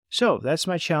So that's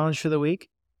my challenge for the week,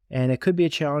 and it could be a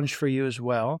challenge for you as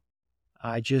well.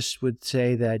 I just would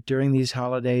say that during these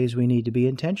holidays, we need to be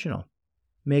intentional.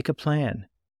 Make a plan.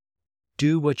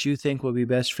 Do what you think will be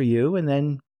best for you, and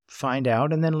then find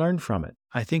out and then learn from it.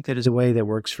 I think that is a way that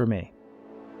works for me.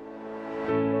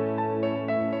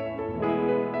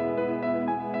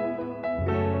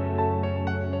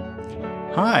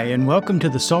 Hi, and welcome to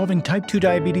the Solving Type 2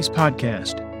 Diabetes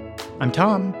podcast. I'm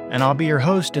Tom, and I'll be your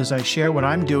host as I share what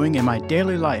I'm doing in my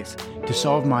daily life to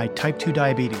solve my type 2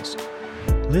 diabetes.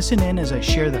 Listen in as I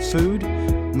share the food,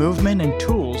 movement, and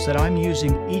tools that I'm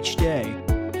using each day.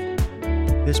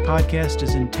 This podcast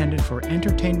is intended for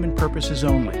entertainment purposes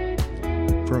only.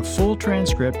 For a full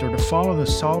transcript or to follow the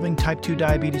Solving Type 2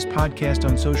 Diabetes podcast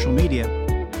on social media,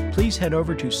 please head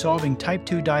over to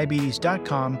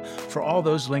solvingtype2diabetes.com for all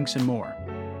those links and more.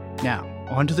 Now,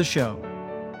 on to the show.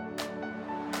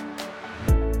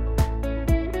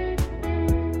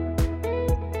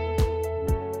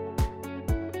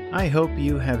 I hope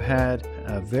you have had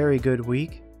a very good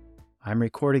week. I'm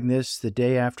recording this the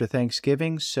day after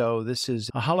Thanksgiving, so this is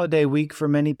a holiday week for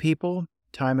many people,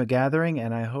 time of gathering,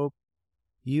 and I hope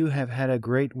you have had a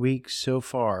great week so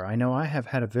far. I know I have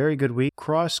had a very good week,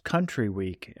 cross-country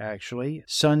week, actually.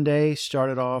 Sunday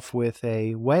started off with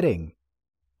a wedding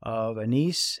of a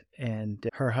niece and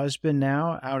her husband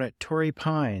now out at Torrey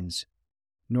Pines,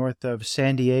 north of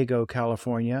San Diego,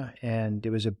 California, and it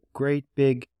was a great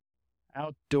big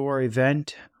outdoor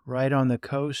event right on the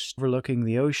coast overlooking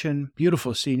the ocean.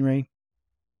 Beautiful scenery.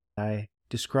 I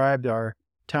described our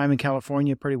time in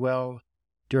California pretty well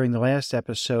during the last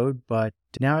episode, but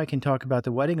now I can talk about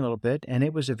the wedding a little bit, and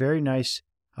it was a very nice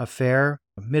affair.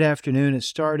 Mid-afternoon it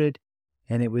started,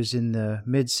 and it was in the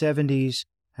mid-70s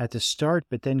at the start,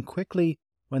 but then quickly,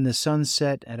 when the sun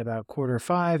set at about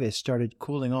 4:45, it started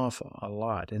cooling off a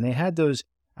lot. And they had those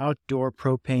outdoor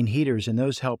propane heaters, and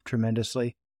those helped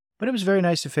tremendously. But it was a very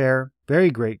nice affair,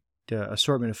 very great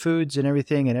assortment of foods and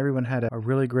everything, and everyone had a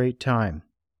really great time.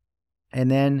 And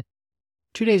then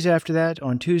 2 days after that,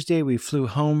 on Tuesday, we flew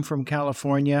home from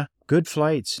California. Good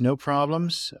flights, no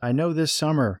problems. I know this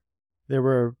summer there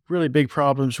were really big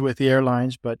problems with the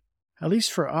airlines, but at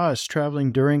least for us,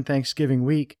 traveling during Thanksgiving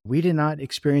week, we did not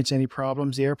experience any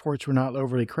problems. The airports were not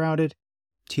overly crowded.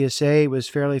 TSA was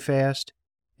fairly fast,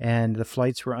 and the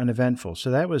flights were uneventful.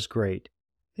 So that was great.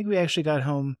 I think we actually got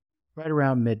home right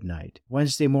around midnight.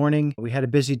 Wednesday morning, we had a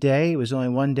busy day. It was only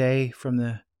one day from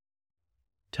the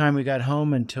time we got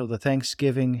home until the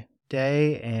Thanksgiving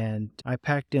day, and I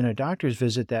packed in a doctor's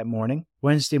visit that morning.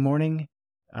 Wednesday morning,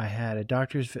 I had a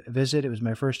doctor's visit. It was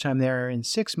my first time there in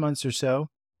 6 months or so.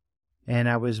 And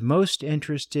I was most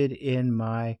interested in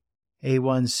my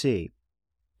A1C.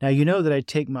 Now, you know that I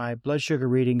take my blood sugar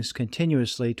readings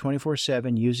continuously,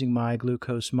 24/7, using my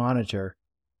glucose monitor.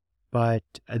 But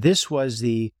this was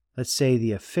let's say,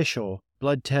 the official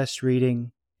blood test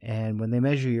reading. And when they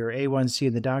measure your A1C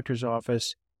in the doctor's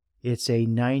office, it's a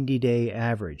 90-day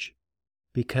average,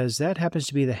 because that happens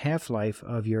to be the half-life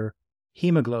of your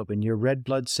hemoglobin, your red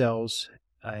blood cells,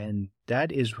 and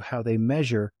that is how they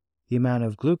measure the amount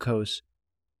of glucose,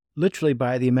 literally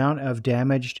by the amount of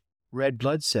damaged red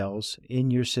blood cells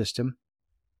in your system.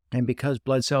 And because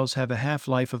blood cells have a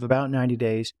half-life of about 90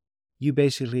 days, you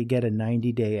basically get a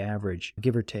 90-day average,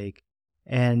 give or take.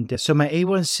 And so my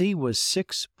A1C was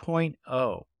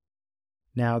 6.0.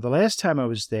 Now, the last time I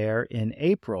was there in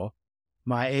April,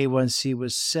 my A1C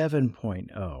was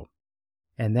 7.0.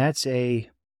 And that's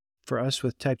for us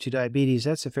with type 2 diabetes,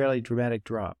 that's a fairly dramatic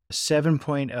drop.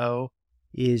 7.0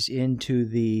 is into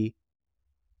the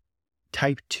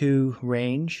type 2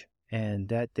 range, and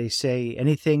that they say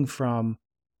anything from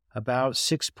about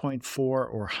 6.4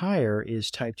 or higher is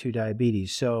type 2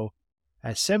 diabetes. So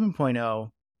at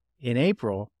 7.0 in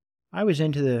April, I was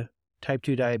into the type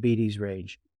 2 diabetes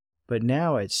range. But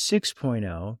now at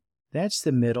 6.0, that's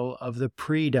the middle of the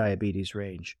pre-diabetes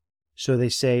range. So they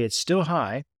say it's still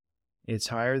high. It's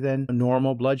higher than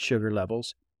normal blood sugar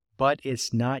levels, but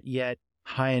it's not yet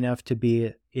high enough to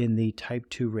be in the type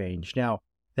 2 range. Now,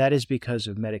 that is because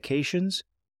of medications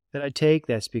that I take.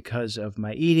 That's because of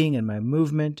my eating and my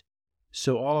movement.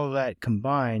 So all of that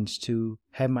combines to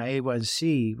have my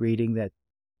A1C reading that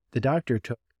the doctor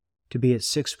took to be at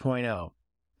 6.0.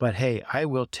 But hey, I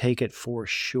will take it for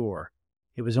sure.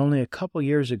 It was only a couple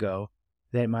years ago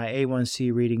that my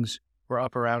A1C readings were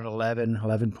up around 11,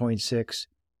 11.6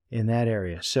 in that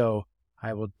area. So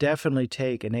I will definitely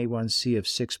take an A1C of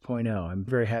 6.0. I'm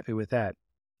very happy with that.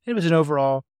 It was an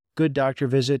overall good doctor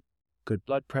visit, good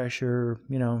blood pressure,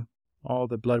 all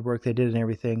the blood work they did and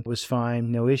everything was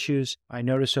fine, no issues. I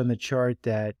noticed on the chart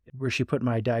that where she put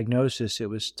my diagnosis, it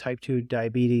was type 2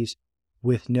 diabetes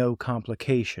with no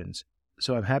complications.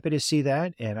 So I'm happy to see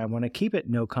that, and I want to keep it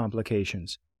no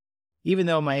complications. Even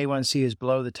though my A1C is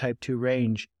below the type 2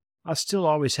 range, I'll still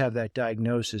always have that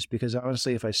diagnosis because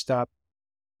honestly, if I stop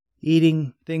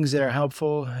eating things that are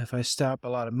helpful, if I stop a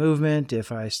lot of movement,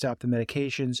 if I stop the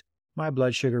medications, my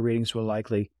blood sugar readings will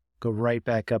likely go right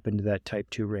back up into that type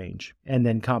 2 range, and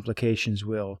then complications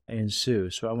will ensue.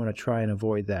 So I want to try and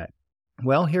avoid that.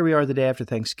 Well, here we are the day after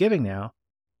Thanksgiving now.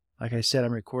 Like I said,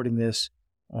 I'm recording this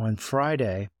on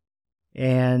Friday,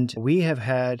 and we have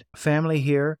had family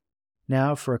here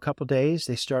now for a couple days.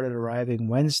 They started arriving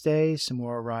Wednesday, some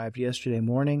more arrived yesterday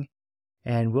morning,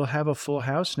 and we'll have a full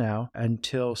house now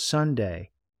until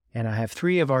Sunday. And I have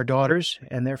 3 of our daughters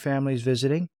and their families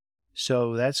visiting,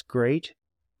 so that's great.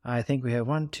 I think we have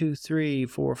 1, 2, 3,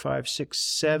 4, 5, 6,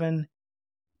 7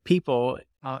 people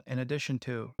in addition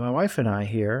to my wife and I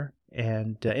here.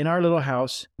 And in our little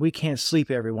house, we can't sleep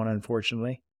everyone,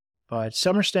 unfortunately. But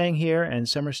some are staying here and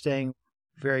some are staying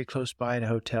very close by in a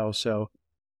hotel. So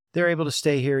they're able to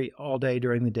stay here all day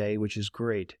during the day, which is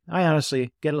great. I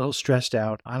honestly get a little stressed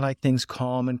out. I like things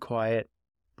calm and quiet,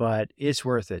 but it's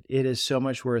worth it. It is so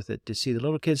much worth it to see the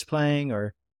little kids playing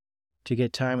or to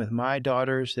get time with my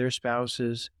daughters, their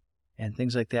spouses, and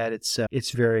things like that.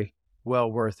 It's very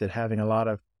well worth it, having a lot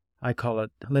of, I call it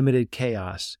limited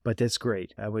chaos, but that's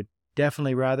great. I would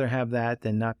definitely rather have that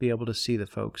than not be able to see the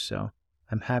folks. So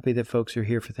I'm happy that folks are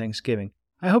here for Thanksgiving.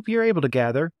 I hope you're able to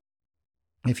gather.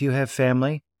 If you have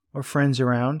family or friends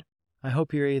around, I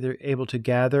hope you're either able to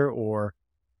gather or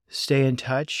stay in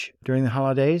touch during the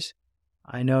holidays.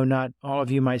 I know not all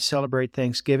of you might celebrate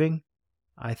Thanksgiving.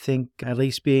 I think at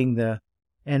least being the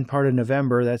end part of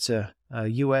November, that's a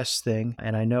U.S. thing,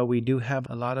 and I know we do have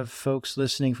a lot of folks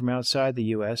listening from outside the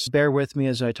U.S. Bear with me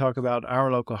as I talk about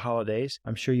our local holidays.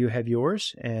 I'm sure you have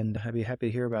yours, and I'd be happy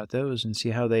to hear about those and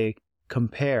see how they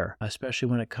compare, especially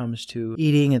when it comes to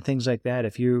eating and things like that.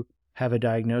 If you have a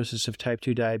diagnosis of type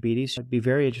 2 diabetes, I'd be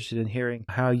very interested in hearing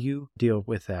how you deal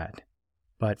with that.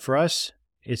 But for us,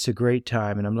 it's a great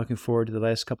time, and I'm looking forward to the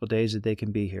last couple of days that they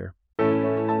can be here.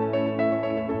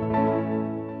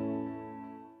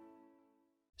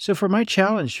 So for my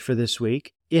challenge for this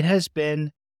week, it has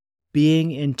been being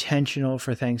intentional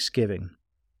for Thanksgiving.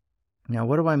 Now,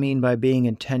 what do I mean by being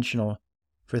intentional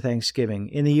for Thanksgiving?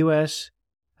 In the U.S.,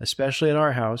 especially at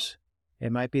our house,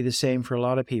 it might be the same for a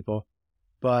lot of people,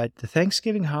 but the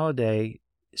Thanksgiving holiday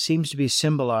seems to be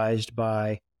symbolized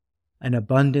by an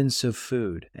abundance of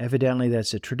food. Evidently,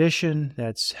 that's a tradition.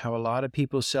 That's how a lot of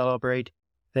people celebrate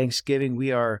Thanksgiving.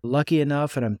 We are lucky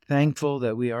enough, and I'm thankful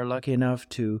that we are lucky enough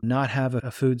to not have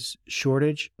a food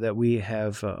shortage, that we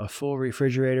have a full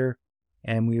refrigerator,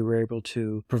 and we were able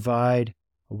to provide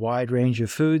a wide range of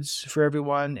foods for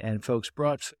everyone, and folks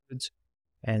brought foods.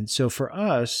 And so for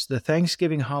us, the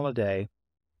Thanksgiving holiday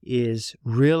is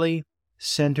really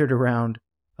centered around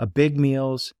big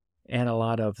meals and a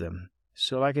lot of them.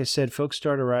 So like I said, folks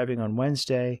started arriving on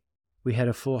Wednesday. We had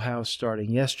a full house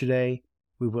starting yesterday.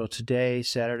 We will today,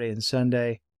 Saturday, and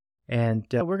Sunday. And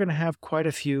we're going to have quite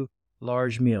a few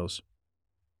large meals.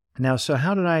 Now, so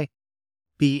how did I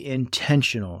be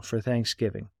intentional for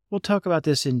Thanksgiving? We'll talk about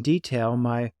this in detail,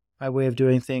 my way of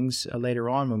doing things later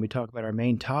on when we talk about our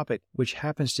main topic, which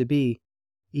happens to be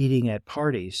eating at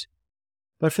parties.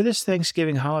 But for this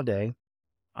Thanksgiving holiday,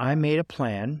 I made a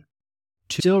plan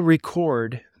to still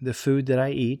record the food that I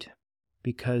eat,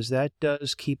 because that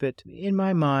does keep it in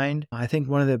my mind. I think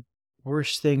one of the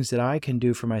worst things that I can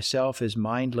do for myself is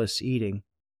mindless eating,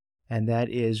 and that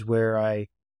is where I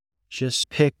just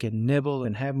pick and nibble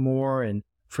and have more and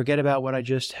forget about what I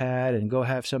just had and go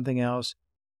have something else.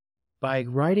 By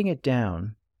writing it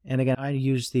down, and again, I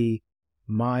use the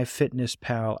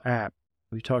MyFitnessPal app.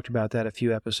 We talked about that a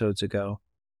few episodes ago.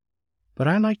 But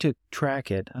I like to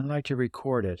track it. I like to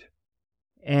record it.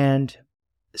 And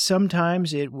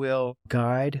sometimes it will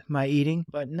guide my eating,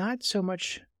 but not so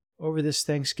much over this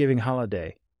Thanksgiving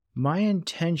holiday. My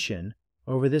intention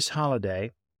over this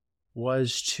holiday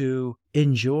was to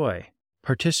enjoy,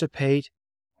 participate,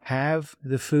 have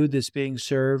the food that's being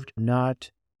served, not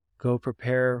go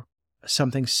prepare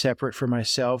something separate for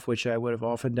myself, which I would have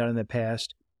often done in the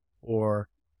past, or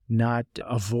not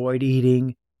avoid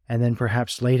eating and then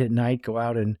perhaps late at night go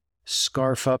out and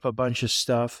scarf up a bunch of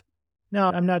stuff. No,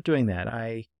 I'm not doing that.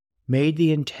 I made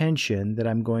the intention that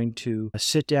I'm going to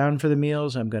sit down for the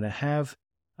meals. I'm going to have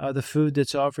the food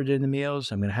that's offered in the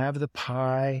meals. I'm going to have the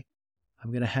pie.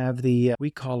 I'm going to have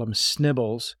we call them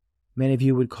snibbles. Many of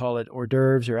you would call it hors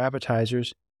d'oeuvres or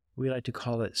appetizers. We like to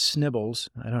call it snibbles.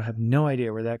 I don't have no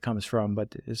idea where that comes from,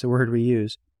 but it's a word we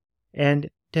use. And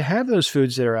to have those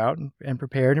foods that are out and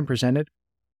prepared and presented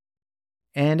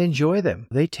and enjoy them.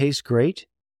 They taste great.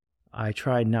 I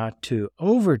try not to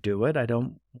overdo it. I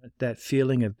don't want that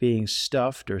feeling of being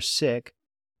stuffed or sick.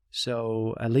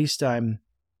 So at least I'm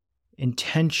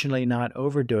intentionally not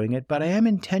overdoing it, but I am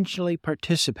intentionally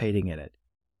participating in it.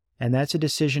 And that's a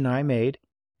decision I made.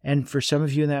 And for some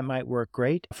of you, that might work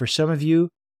great. For some of you,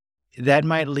 that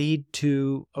might lead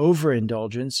to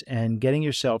overindulgence and getting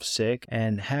yourself sick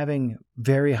and having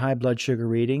very high blood sugar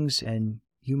readings. And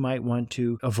you might want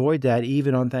to avoid that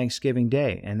even on Thanksgiving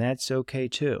Day. And that's okay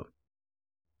too.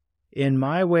 In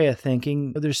my way of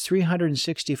thinking, there's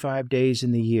 365 days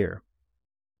in the year.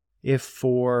 If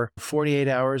for 48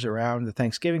 hours around the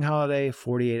Thanksgiving holiday,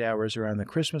 48 hours around the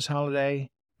Christmas holiday,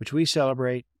 which we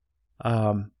celebrate,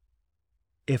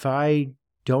 if I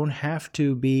don't have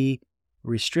to be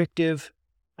restrictive,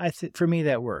 for me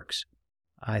that works.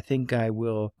 I think I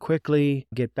will quickly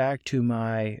get back to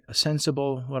my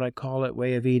sensible, what I call it,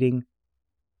 way of eating.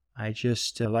 I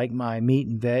just like my meat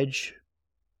and veg,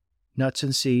 nuts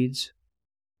and seeds,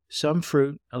 some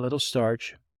fruit, a little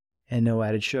starch, and no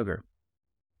added sugar.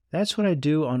 That's what I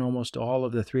do on almost all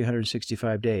of the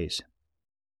 365 days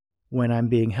when I'm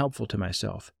being helpful to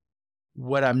myself.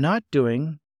 What I'm not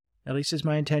doing, at least is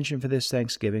my intention for this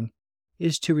Thanksgiving,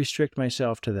 is to restrict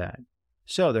myself to that.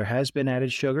 So there has been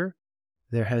added sugar.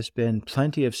 There has been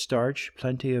plenty of starch,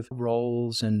 plenty of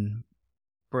rolls and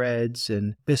breads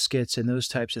and biscuits and those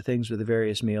types of things with the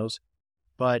various meals.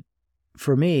 But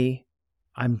for me,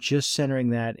 I'm just centering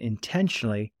that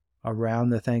intentionally around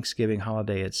the Thanksgiving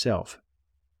holiday itself.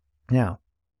 Now,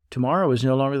 tomorrow is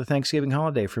no longer the Thanksgiving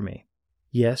holiday for me.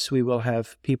 Yes, we will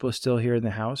have people still here in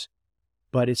the house,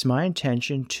 but it's my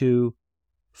intention to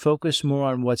focus more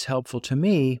on what's helpful to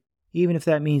me, even if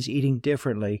that means eating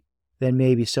differently than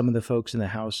maybe some of the folks in the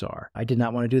house are. I did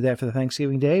not want to do that for the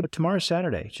Thanksgiving Day, but tomorrow's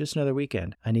Saturday, just another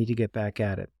weekend. I need to get back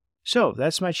at it. So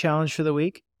that's my challenge for the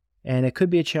week, and it could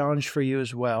be a challenge for you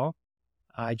as well.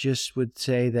 I just would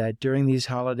say that during these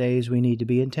holidays, we need to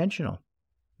be intentional.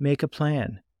 Make a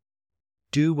plan.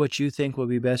 Do what you think will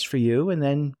be best for you, and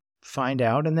then find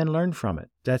out and then learn from it.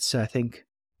 That's, I think,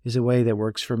 is a way that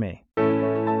works for me.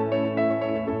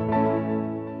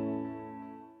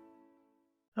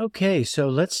 Okay, so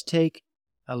let's take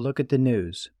a look at the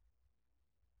news.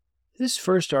 This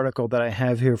first article that I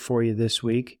have here for you this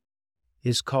week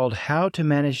is called How to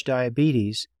Manage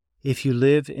Diabetes If You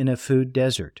Live in a Food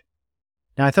Desert.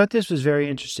 Now, I thought this was very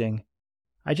interesting.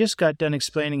 I just got done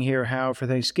explaining here how for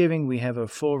Thanksgiving we have a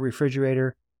full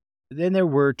refrigerator. Then there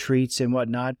were treats and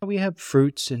whatnot. We have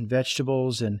fruits and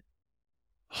vegetables and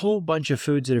a whole bunch of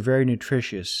foods that are very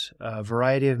nutritious, a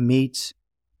variety of meats.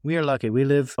 We are lucky. We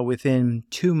live within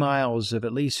 2 miles of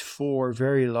at least 4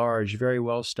 very large, very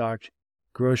well-stocked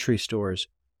grocery stores.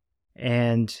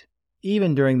 And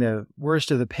even during the worst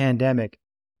of the pandemic,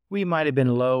 we might have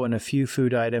been low on a few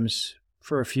food items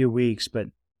for a few weeks, but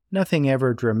nothing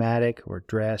ever dramatic or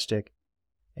drastic.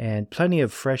 And plenty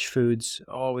of fresh foods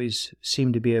always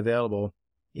seem to be available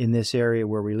in this area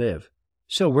where we live.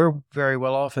 So we're very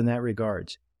well off in that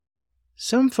regards.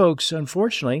 Some folks,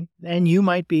 unfortunately, and you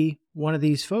might be one of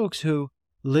these folks who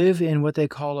live in what they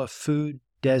call a food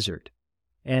desert.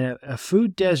 And a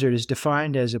food desert is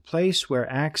defined as a place where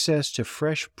access to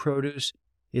fresh produce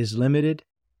is limited.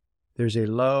 There's a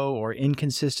low or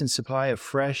inconsistent supply of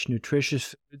fresh,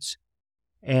 nutritious foods.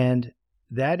 And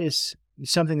that is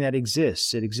something that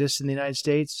exists. It exists in the United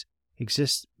States,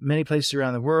 exists many places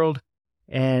around the world,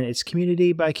 and it's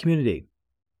community by community.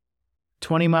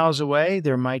 20 miles away,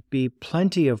 there might be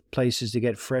plenty of places to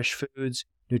get fresh foods,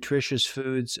 nutritious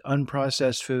foods,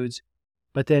 unprocessed foods.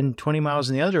 But then 20 miles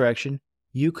in the other direction,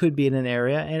 you could be in an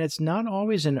area, and it's not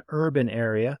always an urban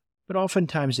area, but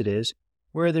oftentimes it is,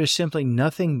 where there's simply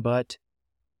nothing but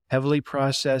heavily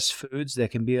processed foods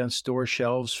that can be on store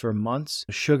shelves for months,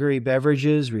 sugary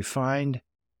beverages, refined,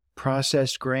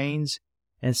 processed grains,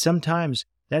 and sometimes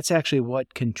that's actually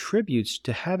what contributes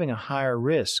to having a higher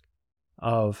risk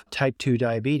of type 2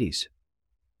 diabetes.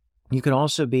 You can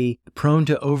also be prone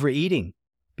to overeating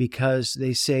because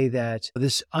they say that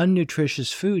this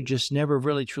unnutritious food just never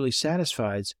really truly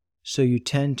satisfies, so you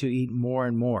tend to eat more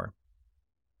and more.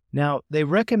 Now, they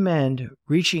recommend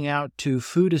reaching out to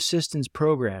food assistance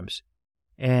programs,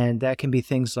 and that can be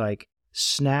things like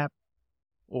SNAP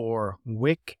or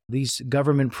WIC, these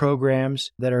government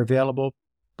programs that are available.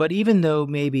 But even though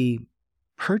maybe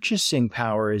purchasing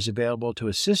power is available to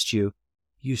assist you,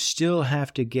 you still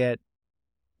have to get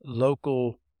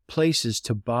local places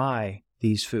to buy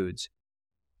these foods.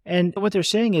 And what they're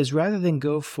saying is rather than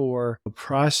go for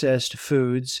processed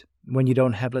foods when you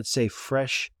don't have, let's say,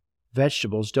 fresh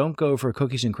vegetables, don't go for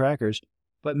cookies and crackers,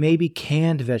 but maybe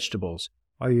canned vegetables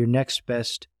are your next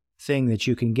best thing that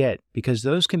you can get, because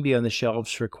those can be on the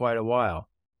shelves for quite a while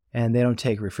and they don't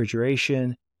take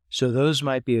refrigeration. So those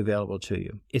might be available to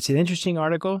you. It's an interesting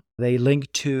article. They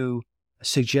link to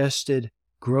suggested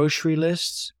grocery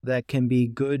lists that can be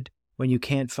good when you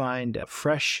can't find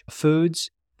fresh foods.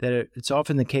 It's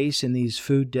often the case in these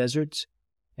food deserts.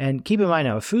 And keep in mind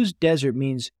now, a food desert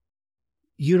means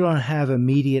you don't have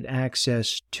immediate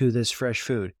access to this fresh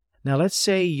food. Now, let's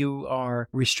say you are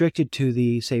restricted to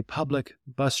the, say, public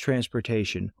bus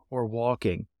transportation or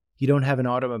walking. You don't have an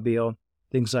automobile,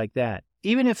 things like that.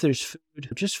 Even if there's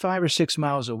food just 5 or 6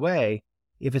 miles away,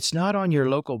 if it's not on your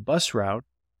local bus route,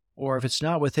 or if it's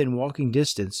not within walking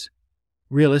distance,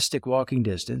 realistic walking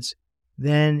distance,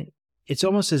 then it's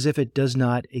almost as if it does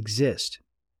not exist.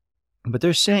 But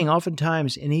they're saying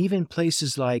oftentimes in even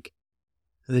places like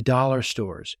the dollar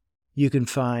stores, you can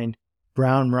find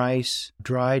brown rice,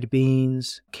 dried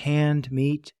beans, canned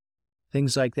meat,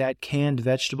 things like that, canned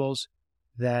vegetables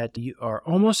that are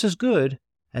almost as good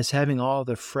as having all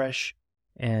the fresh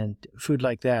and food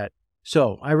like that.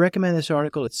 So I recommend this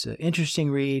article. It's an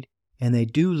interesting read, and they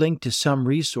do link to some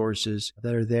resources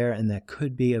that are there and that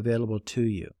could be available to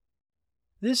you.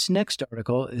 This next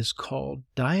article is called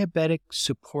Diabetic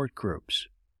Support Groups,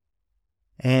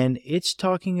 and it's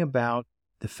talking about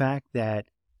the fact that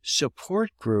support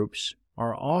groups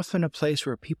are often a place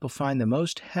where people find the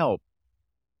most help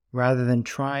rather than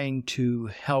trying to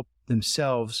help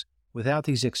themselves without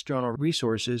these external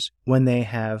resources when they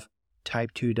have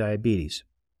type 2 diabetes.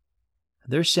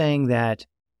 They're saying that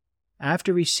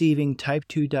after receiving type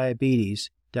 2 diabetes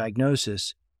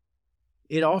diagnosis,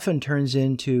 it often turns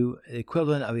into the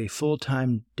equivalent of a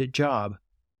full-time job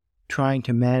trying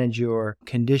to manage your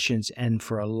conditions, and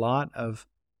for a lot of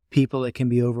people it can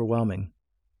be overwhelming.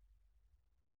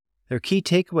 Their key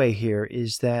takeaway here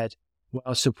is that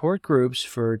while support groups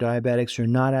for diabetics are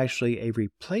not actually a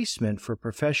replacement for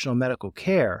professional medical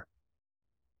care,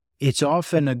 it's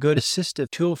often a good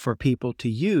assistive tool for people to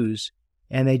use,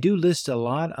 and they do list a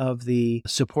lot of the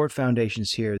support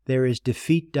foundations here. There is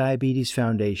Defeat Diabetes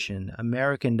Foundation,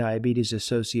 American Diabetes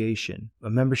Association, a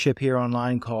membership here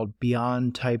online called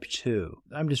Beyond Type 2.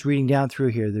 I'm just reading down through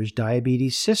here. There's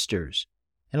Diabetes Sisters,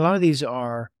 and a lot of these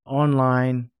are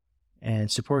online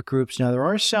and support groups. Now, there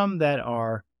are some that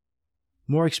are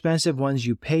more expensive, ones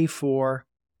you pay for,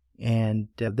 and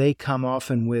they come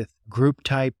often with group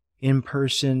type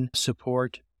in-person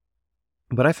support.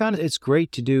 But I found it's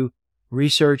great to do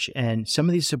research, and some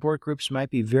of these support groups might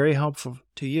be very helpful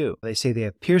to you. They say they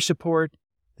have peer support,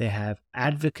 they have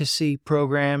advocacy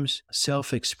programs,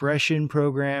 self-expression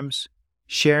programs,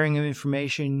 sharing of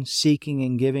information, seeking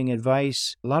and giving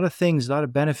advice, a lot of things, a lot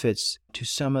of benefits to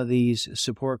some of these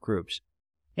support groups.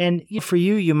 And for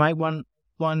you, you might want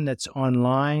one that's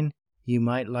online, you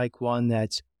might like one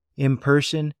that's in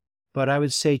person, but I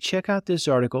would say check out this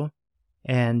article,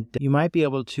 and you might be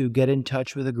able to get in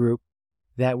touch with a group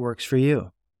that works for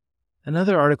you.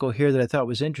 Another article here that I thought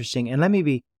was interesting, and let me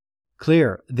be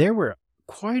clear, there were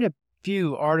quite a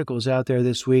few articles out there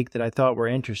this week that I thought were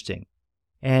interesting.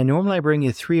 And normally I bring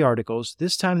you 3 articles.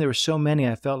 This time there were so many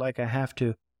I felt like I have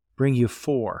to bring you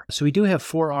 4. So we do have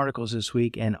 4 articles this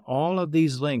week, and all of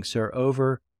these links are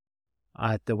over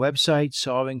at the website,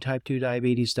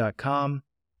 solvingtype2diabetes.com,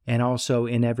 and also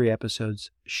in every episode's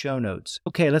show notes.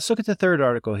 Okay, let's look at the third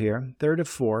article here, third of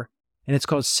 4, and it's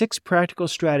called 6 Practical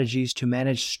Strategies to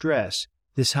Manage Stress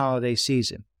This Holiday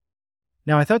Season.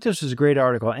 Now, I thought this was a great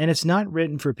article, and it's not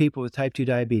written for people with type 2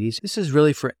 diabetes. This is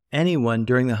really for anyone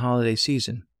during the holiday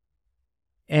season.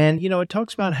 And, it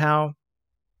talks about how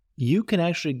you can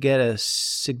actually get a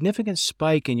significant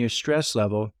spike in your stress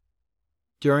level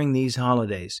during these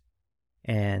holidays.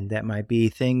 And that might be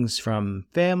things from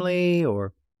family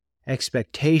or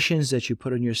expectations that you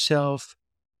put on yourself,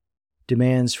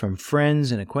 demands from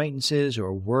friends and acquaintances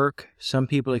or work. Some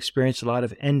people experience a lot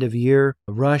of end-of-year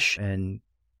rush and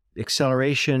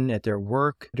acceleration at their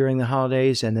work during the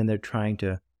holidays, and then they're trying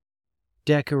to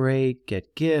decorate,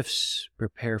 get gifts,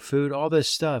 prepare food, all this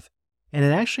stuff. And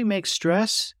it actually makes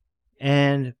stress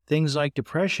and things like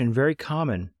depression very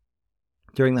common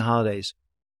during the holidays.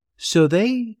 So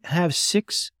they have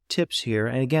 6 tips here.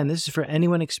 And again, this is for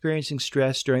anyone experiencing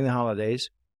stress during the holidays.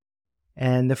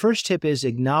 And the first tip is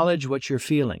acknowledge what you're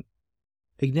feeling.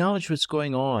 Acknowledge what's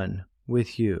going on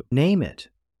with you. Name it.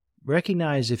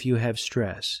 Recognize if you have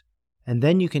stress. And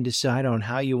then you can decide on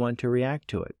how you want to react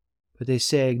to it. But they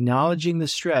say acknowledging the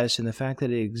stress and the fact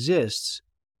that it exists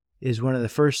is one of the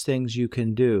first things you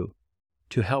can do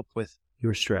to help with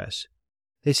your stress.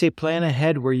 They say plan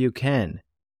ahead where you can.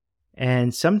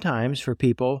 And sometimes for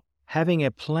people, having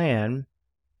a plan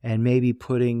and maybe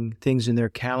putting things in their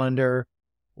calendar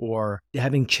or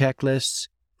having checklists,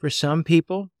 for some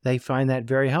people, they find that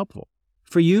very helpful.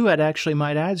 For you, it actually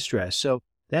might add stress. So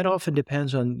that often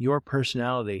depends on your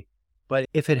personality. But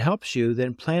if it helps you,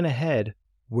 then plan ahead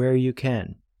where you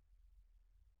can.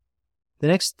 The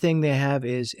next thing they have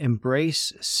is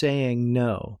embrace saying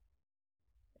no.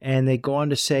 And they go on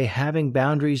to say having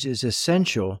boundaries is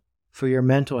essential for your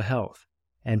mental health.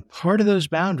 And part of those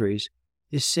boundaries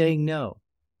is saying no.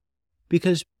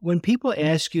 Because when people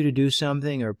ask you to do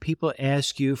something or people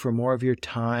ask you for more of your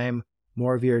time,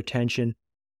 more of your attention,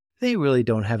 they really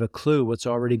don't have a clue what's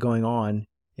already going on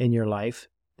in your life.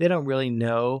 They don't really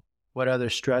know what other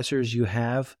stressors you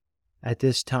have at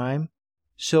this time.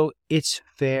 So it's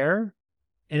fair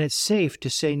and it's safe to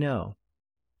say no.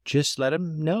 Just let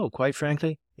them know, quite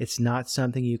frankly, it's not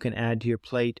something you can add to your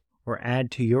plate or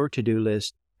add to your to-do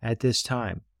list at this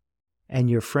time. And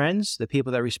your friends, the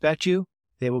people that respect you,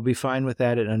 they will be fine with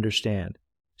that and understand.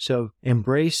 So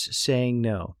embrace saying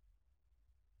no.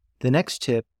 The next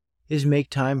tip is make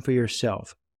time for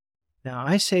yourself. Now,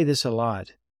 I say this a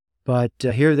lot, but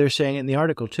here they're saying it in the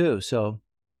article too, so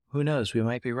who knows, we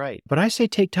might be right. But I say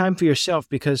take time for yourself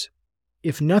because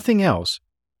if nothing else,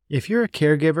 if you're a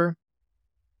caregiver,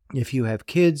 if you have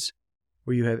kids,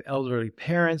 or you have elderly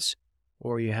parents,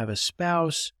 or you have a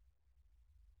spouse,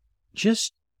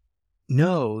 just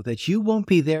know that you won't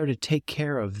be there to take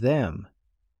care of them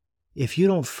if you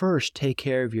don't first take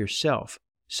care of yourself.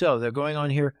 So they're going on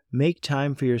here, make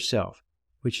time for yourself,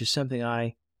 which is something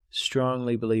I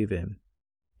strongly believe in.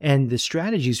 And the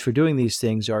strategies for doing these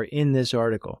things are in this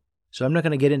article. So I'm not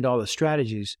going to get into all the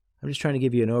strategies. I'm just trying to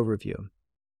give you an overview.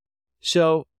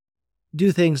 So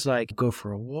do things like go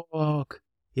for a walk.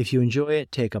 If you enjoy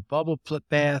it, take a bubble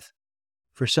bath.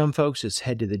 For some folks, it's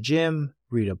head to the gym,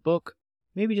 read a book,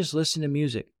 maybe just listen to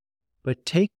music. But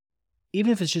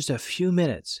even if it's just a few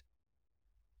minutes,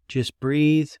 just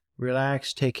breathe,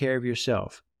 relax, take care of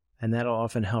yourself. And that'll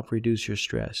often help reduce your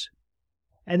stress.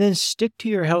 And then stick to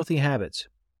your healthy habits.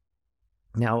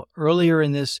 Now, earlier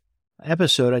in this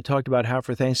episode, I talked about how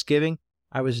for Thanksgiving,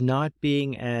 I was not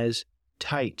being as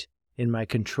tight in my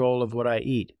control of what I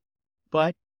eat.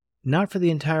 But not for the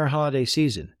entire holiday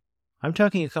season. I'm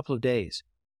talking a couple of days.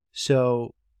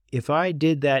 So if I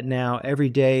did that now every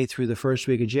day through the first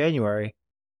week of January,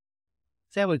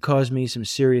 that would cause me some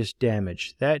serious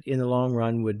damage. That, in the long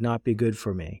run, would not be good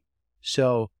for me.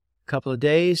 So a couple of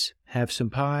days, have some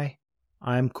pie.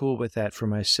 I'm cool with that for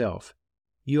myself.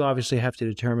 You obviously have to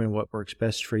determine what works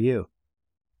best for you.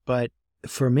 But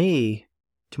for me,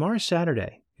 tomorrow's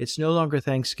Saturday. It's no longer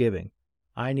Thanksgiving.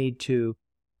 I need to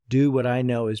do what I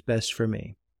know is best for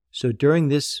me. So during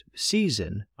this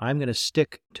season, I'm going to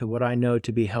stick to what I know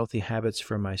to be healthy habits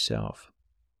for myself.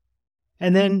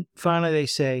 And then finally they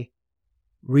say,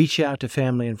 reach out to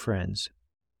family and friends.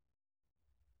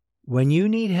 When you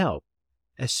need help,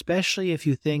 especially if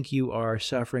you think you are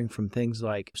suffering from things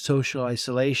like social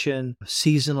isolation,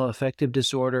 seasonal affective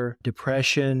disorder,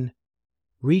 depression,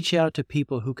 reach out to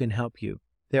people who can help you.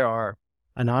 There are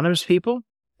anonymous people.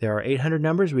 There are 800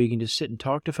 numbers where you can just sit and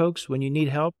talk to folks when you need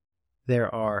help.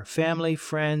 There are family,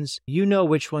 friends. You know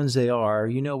which ones they are.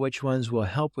 You know which ones will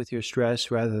help with your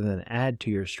stress rather than add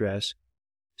to your stress.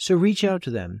 So reach out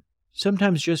to them,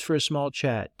 sometimes just for a small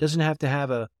chat. Doesn't have to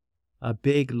have a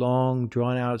big, long,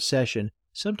 drawn-out session.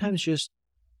 Sometimes just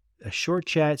a short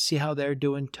chat, see how they're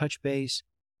doing, touch base,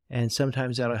 and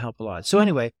sometimes that'll help a lot. So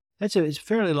anyway, it's a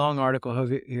fairly long article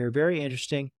here, very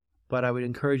interesting, but I would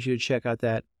encourage you to check out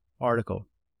that article.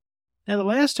 Now, the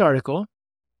last article,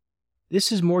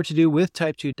 this is more to do with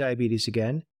type 2 diabetes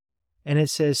again, and it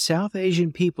says South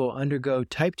Asian people undergo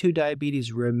type 2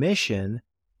 diabetes remission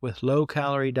with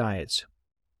low-calorie diets.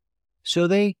 So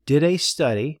they did a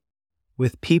study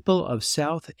with people of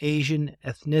South Asian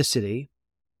ethnicity,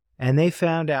 and they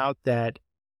found out that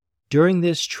during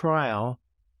this trial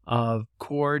of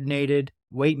coordinated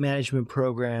weight management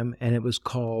program, and it was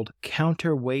called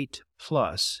Counterweight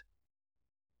Plus,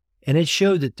 and it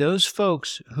showed that those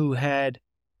folks who had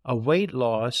a weight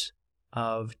loss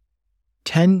of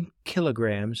 10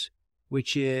 kilograms,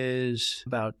 which is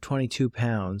about 22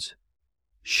 pounds,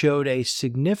 showed a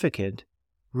significant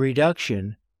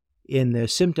reduction in the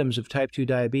symptoms of type 2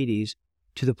 diabetes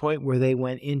to the point where they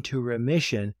went into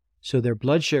remission, so their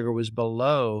blood sugar was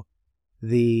below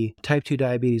the type 2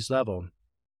 diabetes level.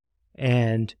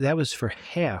 And that was for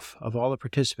half of all the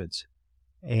participants.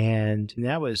 And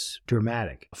that was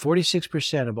dramatic.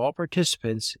 46% of all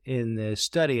participants in the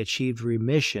study achieved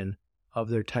remission of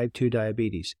their type 2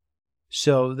 diabetes.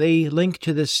 So they link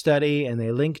to this study and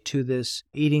they link to this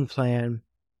eating plan,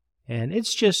 and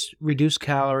it's just reduced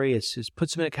calorie. It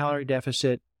puts them in a calorie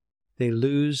deficit. They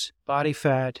lose body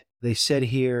fat. They said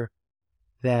here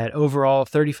that overall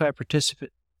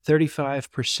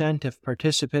 35% of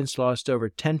participants lost over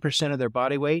 10% of their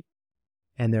body weight,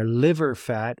 and their liver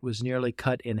fat was nearly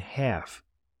cut in half.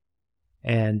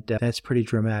 And that's pretty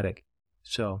dramatic.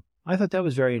 So I thought that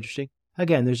was very interesting.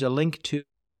 Again, there's a link to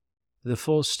the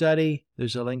full study.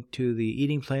 There's a link to the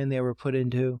eating plan they were put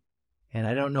into. And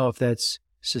I don't know if that's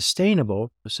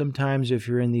sustainable. Sometimes if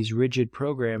you're in these rigid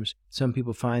programs, some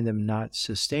people find them not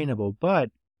sustainable. But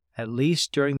at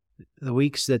least during the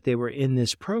weeks that they were in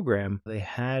this program, they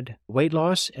had weight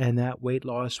loss, and that weight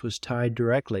loss was tied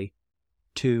directly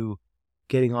to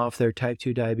getting off their type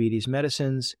 2 diabetes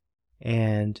medicines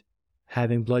and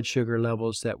having blood sugar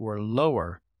levels that were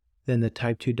lower than the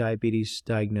type 2 diabetes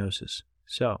diagnosis.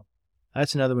 So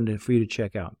that's another one for you to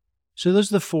check out. So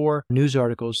those are the 4 news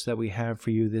articles that we have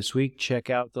for you this week. Check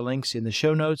out the links in the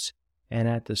show notes and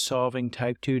at the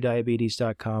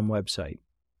solvingtype2diabetes.com website.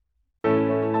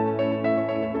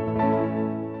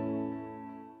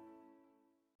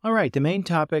 All right, the main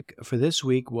topic for this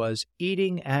week was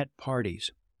eating at parties.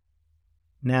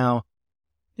 Now,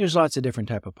 there's lots of different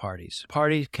type of parties.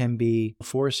 Parties can be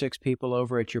 4 or 6 people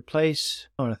over at your place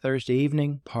on a Thursday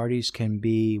evening. Parties can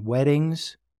be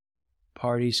weddings.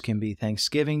 Parties can be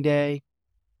Thanksgiving Day.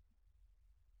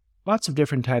 Lots of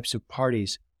different types of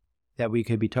parties that we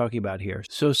could be talking about here.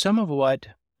 So some of what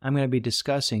I'm going to be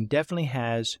discussing definitely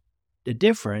has a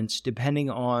difference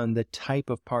depending on the type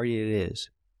of party it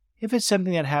is. If it's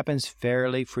something that happens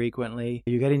fairly frequently,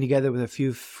 you're getting together with a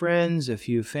few friends, a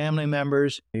few family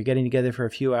members, you're getting together for a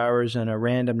few hours on a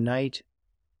random night,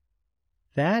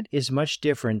 that is much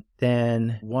different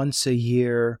than once a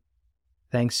year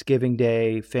Thanksgiving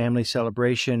Day family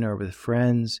celebration or with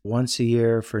friends, once a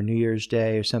year for New Year's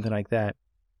Day or something like that.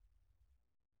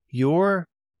 Your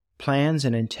plans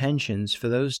and intentions for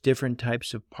those different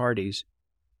types of parties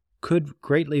could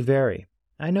greatly vary.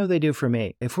 I know they do for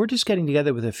me. If we're just getting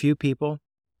together with a few people,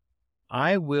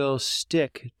 I will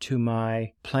stick to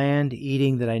my planned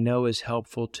eating that I know is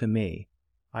helpful to me.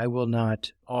 I will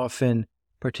not often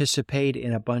participate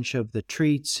in a bunch of the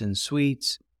treats and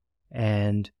sweets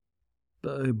and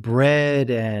bread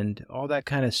and all that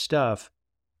kind of stuff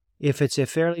if it's a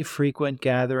fairly frequent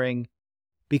gathering,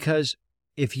 because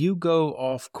if you go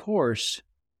off course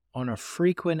on a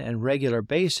frequent and regular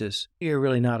basis, you're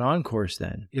really not on course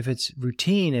then. If it's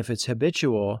routine, if it's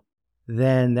habitual,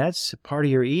 then that's part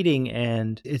of your eating,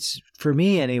 and it's, for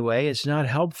me anyway, it's not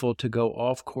helpful to go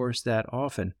off course that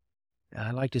often.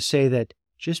 I like to say that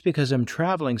just because I'm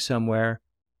traveling somewhere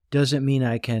doesn't mean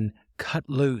I can cut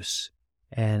loose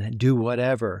and do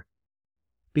whatever.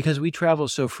 Because we travel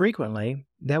so frequently,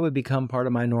 that would become part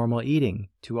of my normal eating,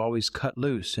 to always cut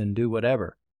loose and do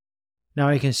whatever. Now,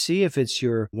 I can see if it's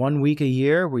your 1 week a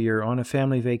year where you're on a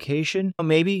family vacation,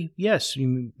 maybe, yes,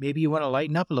 maybe you want to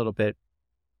lighten up a little bit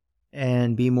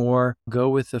and be more go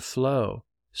with the flow,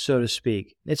 so to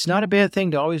speak. It's not a bad thing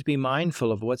to always be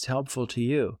mindful of what's helpful to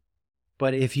you.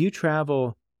 But if you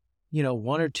travel,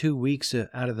 1 or 2 weeks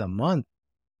out of the month,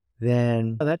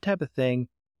 then that type of thing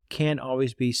can't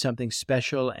always be something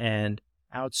special and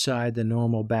outside the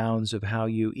normal bounds of how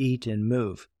you eat and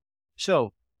move.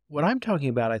 So what I'm talking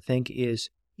about, I think, is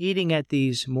eating at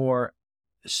these more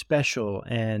special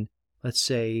and, let's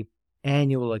say,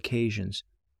 annual occasions.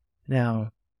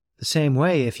 Now, the same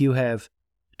way, if you have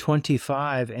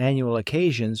 25 annual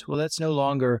occasions, well, that's no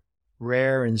longer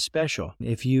rare and special.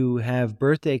 If you have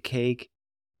birthday cake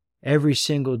every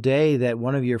single day that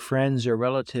one of your friends or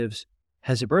relatives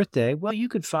has a birthday, well, you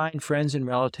could find friends and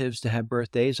relatives to have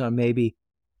birthdays on maybe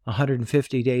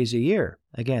 150 days a year.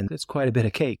 Again, that's quite a bit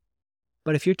of cake.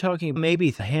 But if you're talking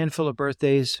maybe a handful of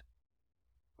birthdays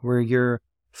where you're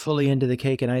fully into the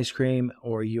cake and ice cream,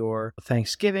 or your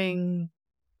Thanksgiving,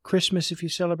 Christmas if you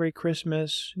celebrate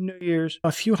Christmas, New Year's,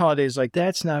 a few holidays like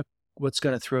that's not what's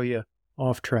going to throw you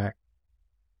off track.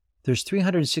 There's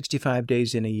 365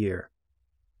 days in a year.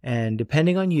 And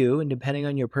depending on you and depending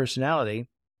on your personality,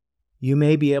 you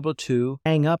may be able to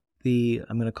hang up the,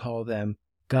 I'm going to call them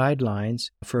guidelines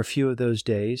for a few of those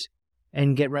days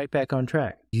and get right back on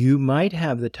track. You might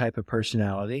have the type of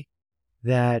personality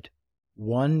that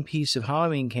one piece of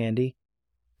Halloween candy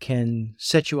can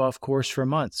set you off course for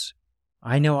months.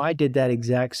 I know I did that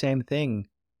exact same thing.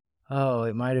 Oh,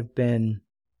 it might have been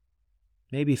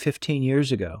maybe 15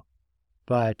 years ago,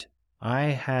 but I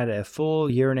had a full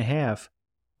year and a half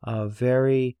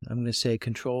very, I'm going to say,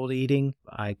 controlled eating.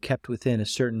 I kept within a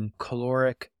certain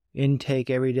caloric intake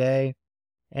every day.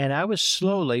 And I was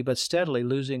slowly but steadily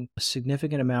losing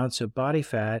significant amounts of body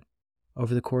fat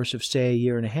over the course of, say, a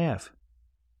year and a half,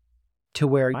 to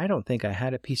where I don't think I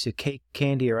had a piece of cake,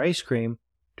 candy, or ice cream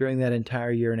during that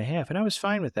entire year and a half. And I was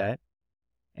fine with that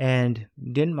and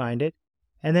didn't mind it.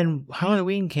 And then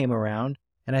Halloween came around,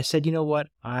 and I said, you know what?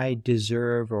 I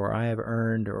deserve, or I have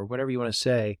earned, or whatever you want to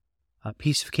say, a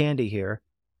piece of candy here.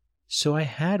 So I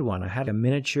had one. I had a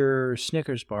miniature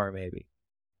Snickers bar, maybe.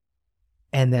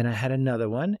 And then I had another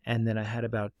one, and then I had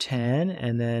about 10,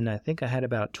 and then I think I had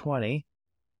about 20.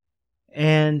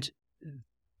 And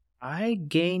I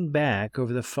gained back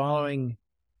over the following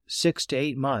 6 to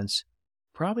 8 months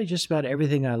probably just about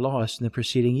everything I lost in the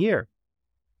preceding year.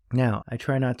 Now, I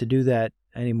try not to do that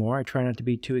anymore. I try not to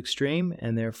be too extreme,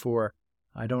 and therefore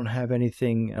I don't have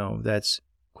anything that's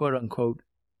quote-unquote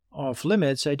off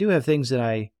limits. I do have things that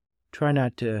I try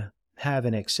not to have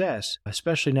in excess,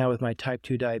 especially now with my type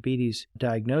 2 diabetes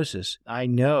diagnosis. I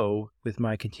know with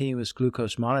my continuous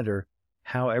glucose monitor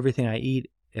how everything I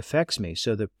eat affects me.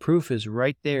 So the proof is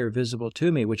right there visible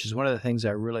to me, which is one of the things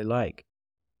I really like.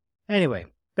 Anyway,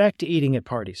 back to eating at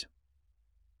parties.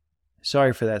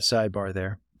 Sorry for that sidebar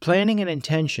there. Planning and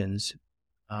intentions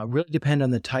really depend on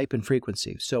the type and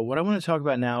frequency. So what I want to talk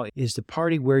about now is the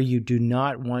party where you do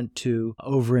not want to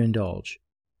overindulge.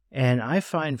 And I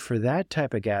find for that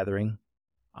type of gathering,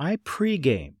 I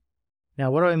pregame. Now,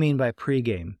 what do I mean by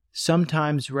pregame?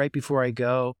 Sometimes right before I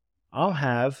go, I'll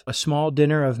have a small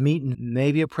dinner of meat and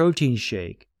maybe a protein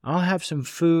shake. I'll have some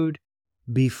food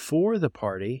before the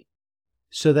party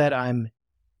so that I'm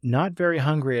not very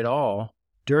hungry at all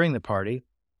during the party.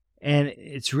 And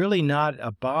it's really not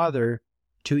a bother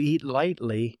to eat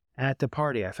lightly at the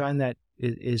party. I find that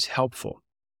it is helpful.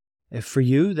 If for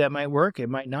you that might work, it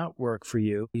might not work for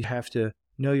you. You have to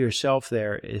know yourself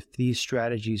there if these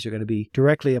strategies are going to be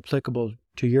directly applicable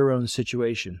to your own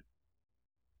situation.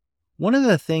 One of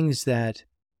the things that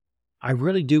I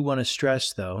really do want to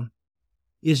stress, though,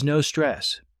 is no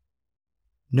stress.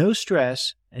 No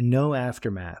stress and no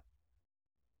aftermath.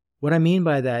 What I mean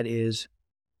by that is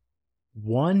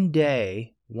one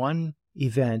day, one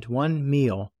event, one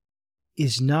meal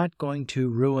is not going to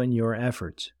ruin your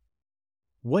efforts.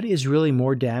 What is really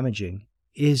more damaging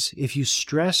is if you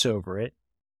stress over it,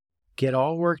 get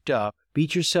all worked up,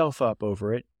 beat yourself up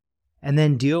over it, and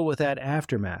then deal with that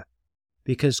aftermath.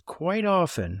 Because quite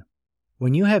often,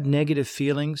 when you have negative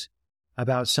feelings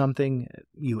about something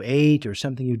you ate or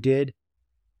something you did,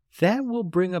 that will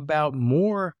bring about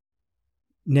more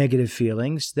negative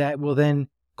feelings that will then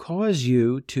cause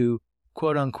you to,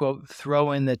 quote unquote,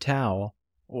 throw in the towel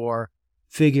or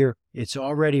figure it's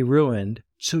already ruined.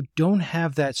 So don't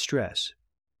have that stress.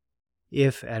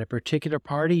 If at a particular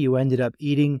party you ended up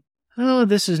eating, oh,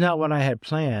 this is not what I had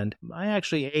planned. I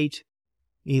actually ate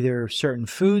either certain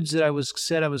foods that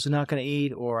said I was not going to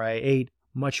eat, or I ate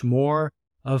much more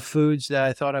of foods that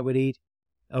I thought I would eat.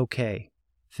 Okay,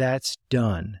 that's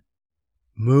done.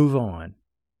 Move on.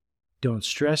 Don't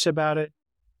stress about it.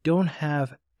 Don't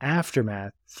have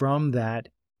aftermath from that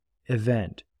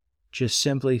event. Just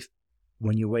simply,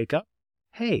 when you wake up,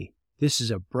 hey, this is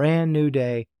a brand new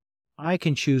day. I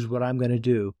can choose what I'm going to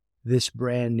do this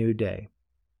brand new day.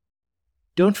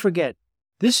 Don't forget,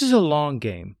 this is a long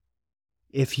game.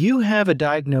 If you have a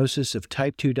diagnosis of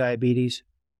type 2 diabetes,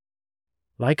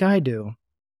 like I do,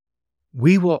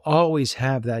 we will always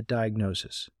have that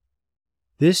diagnosis.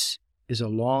 This is a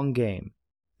long game.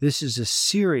 This is a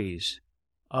series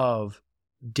of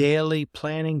daily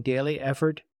planning, daily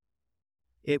effort.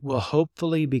 It will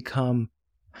hopefully become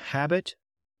habit.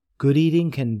 Good eating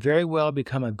can very well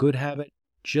become a good habit,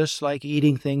 just like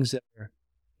eating things that are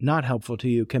not helpful to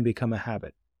you can become a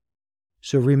habit.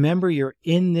 So remember, you're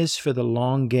in this for the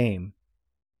long game.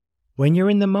 When you're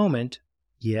in the moment,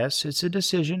 yes, it's a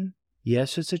decision.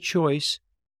 Yes, it's a choice.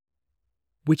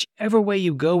 Whichever way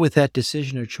you go with that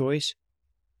decision or choice,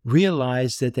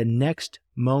 realize that the next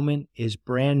moment is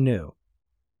brand new.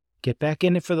 Get back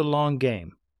in it for the long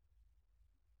game.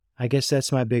 I guess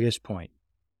that's my biggest point.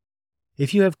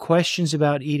 If you have questions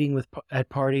about eating at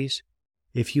parties,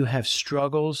 if you have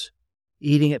struggles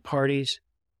eating at parties,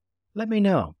 let me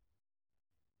know.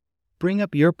 Bring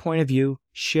up your point of view,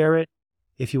 share it.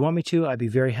 If you want me to, I'd be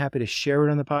very happy to share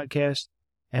it on the podcast,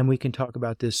 and we can talk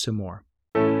about this some more.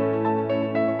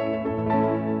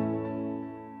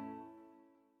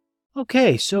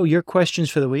 Okay, so your questions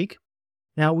for the week.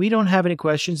 Now, we don't have any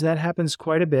questions. That happens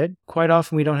quite a bit. Quite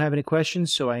often we don't have any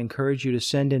questions, so I encourage you to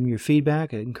send in your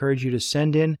feedback. I encourage you to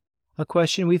send in a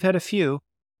question. We've had a few,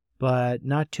 but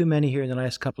not too many here in the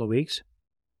last couple of weeks.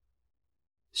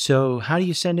 So how do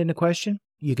you send in a question?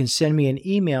 You can send me an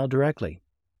email directly,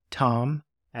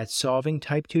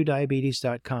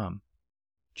 tom@solvingtype2diabetes.com.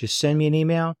 Just send me an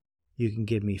email. You can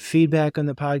give me feedback on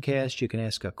the podcast. You can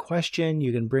ask a question.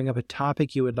 You can bring up a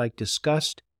topic you would like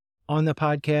discussed on the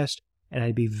podcast, and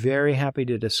I'd be very happy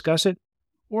to discuss it.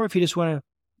 Or if you just want to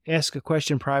ask a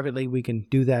question privately, we can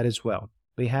do that as well.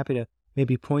 Be happy to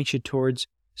maybe point you towards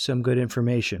some good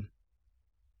information.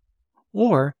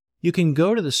 Or you can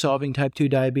go to the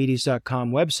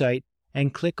solvingtype2diabetes.com website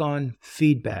and click on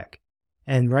feedback.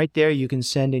 And right there you can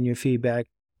send in your feedback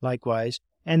likewise.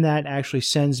 And that actually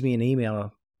sends me an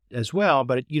email as well,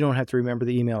 but you don't have to remember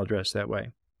the email address that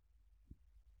way.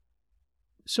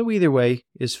 So either way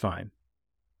is fine.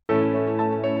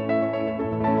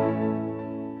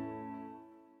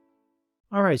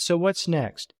 All right, so what's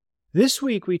next? This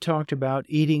week we talked about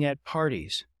eating at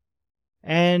parties.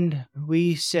 And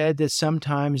we said that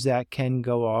sometimes that can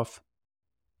go off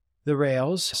the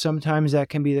rails. Sometimes that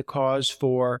can be the cause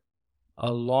for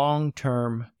a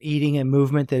long-term eating and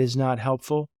movement that is not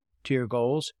helpful to your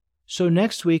goals. So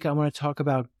next week, I want to talk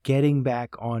about getting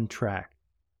back on track.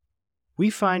 We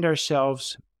find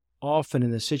ourselves often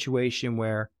in the situation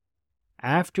where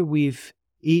after we've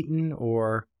eaten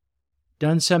or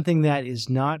done something that is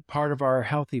not part of our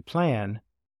healthy plan,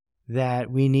 that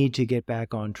we need to get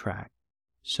back on track.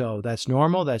 So that's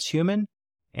normal, that's human,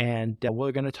 and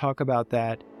we're going to talk about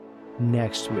that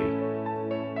next week.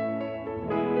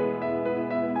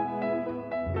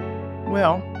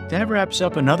 Well, that wraps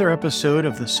up another episode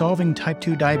of the Solving Type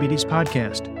 2 Diabetes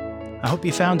podcast. I hope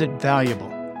you found it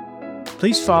valuable.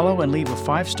 Please follow and leave a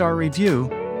 5-star review,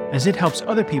 as it helps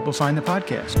other people find the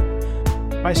podcast.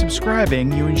 By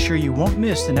subscribing, you ensure you won't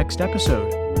miss the next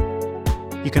episode.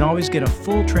 You can always get a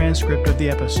full transcript of the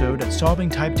episode at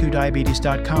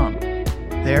solvingtype2diabetes.com.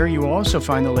 There you will also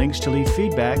find the links to leave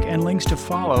feedback and links to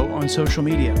follow on social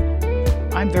media.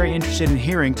 I'm very interested in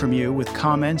hearing from you with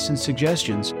comments and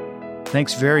suggestions.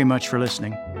 Thanks very much for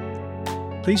listening.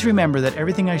 Please remember that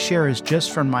everything I share is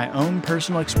just from my own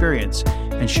personal experience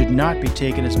and should not be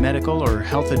taken as medical or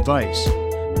health advice.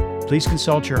 Please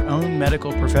consult your own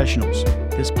medical professionals.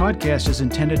 This podcast is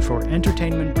intended for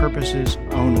entertainment purposes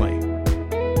only.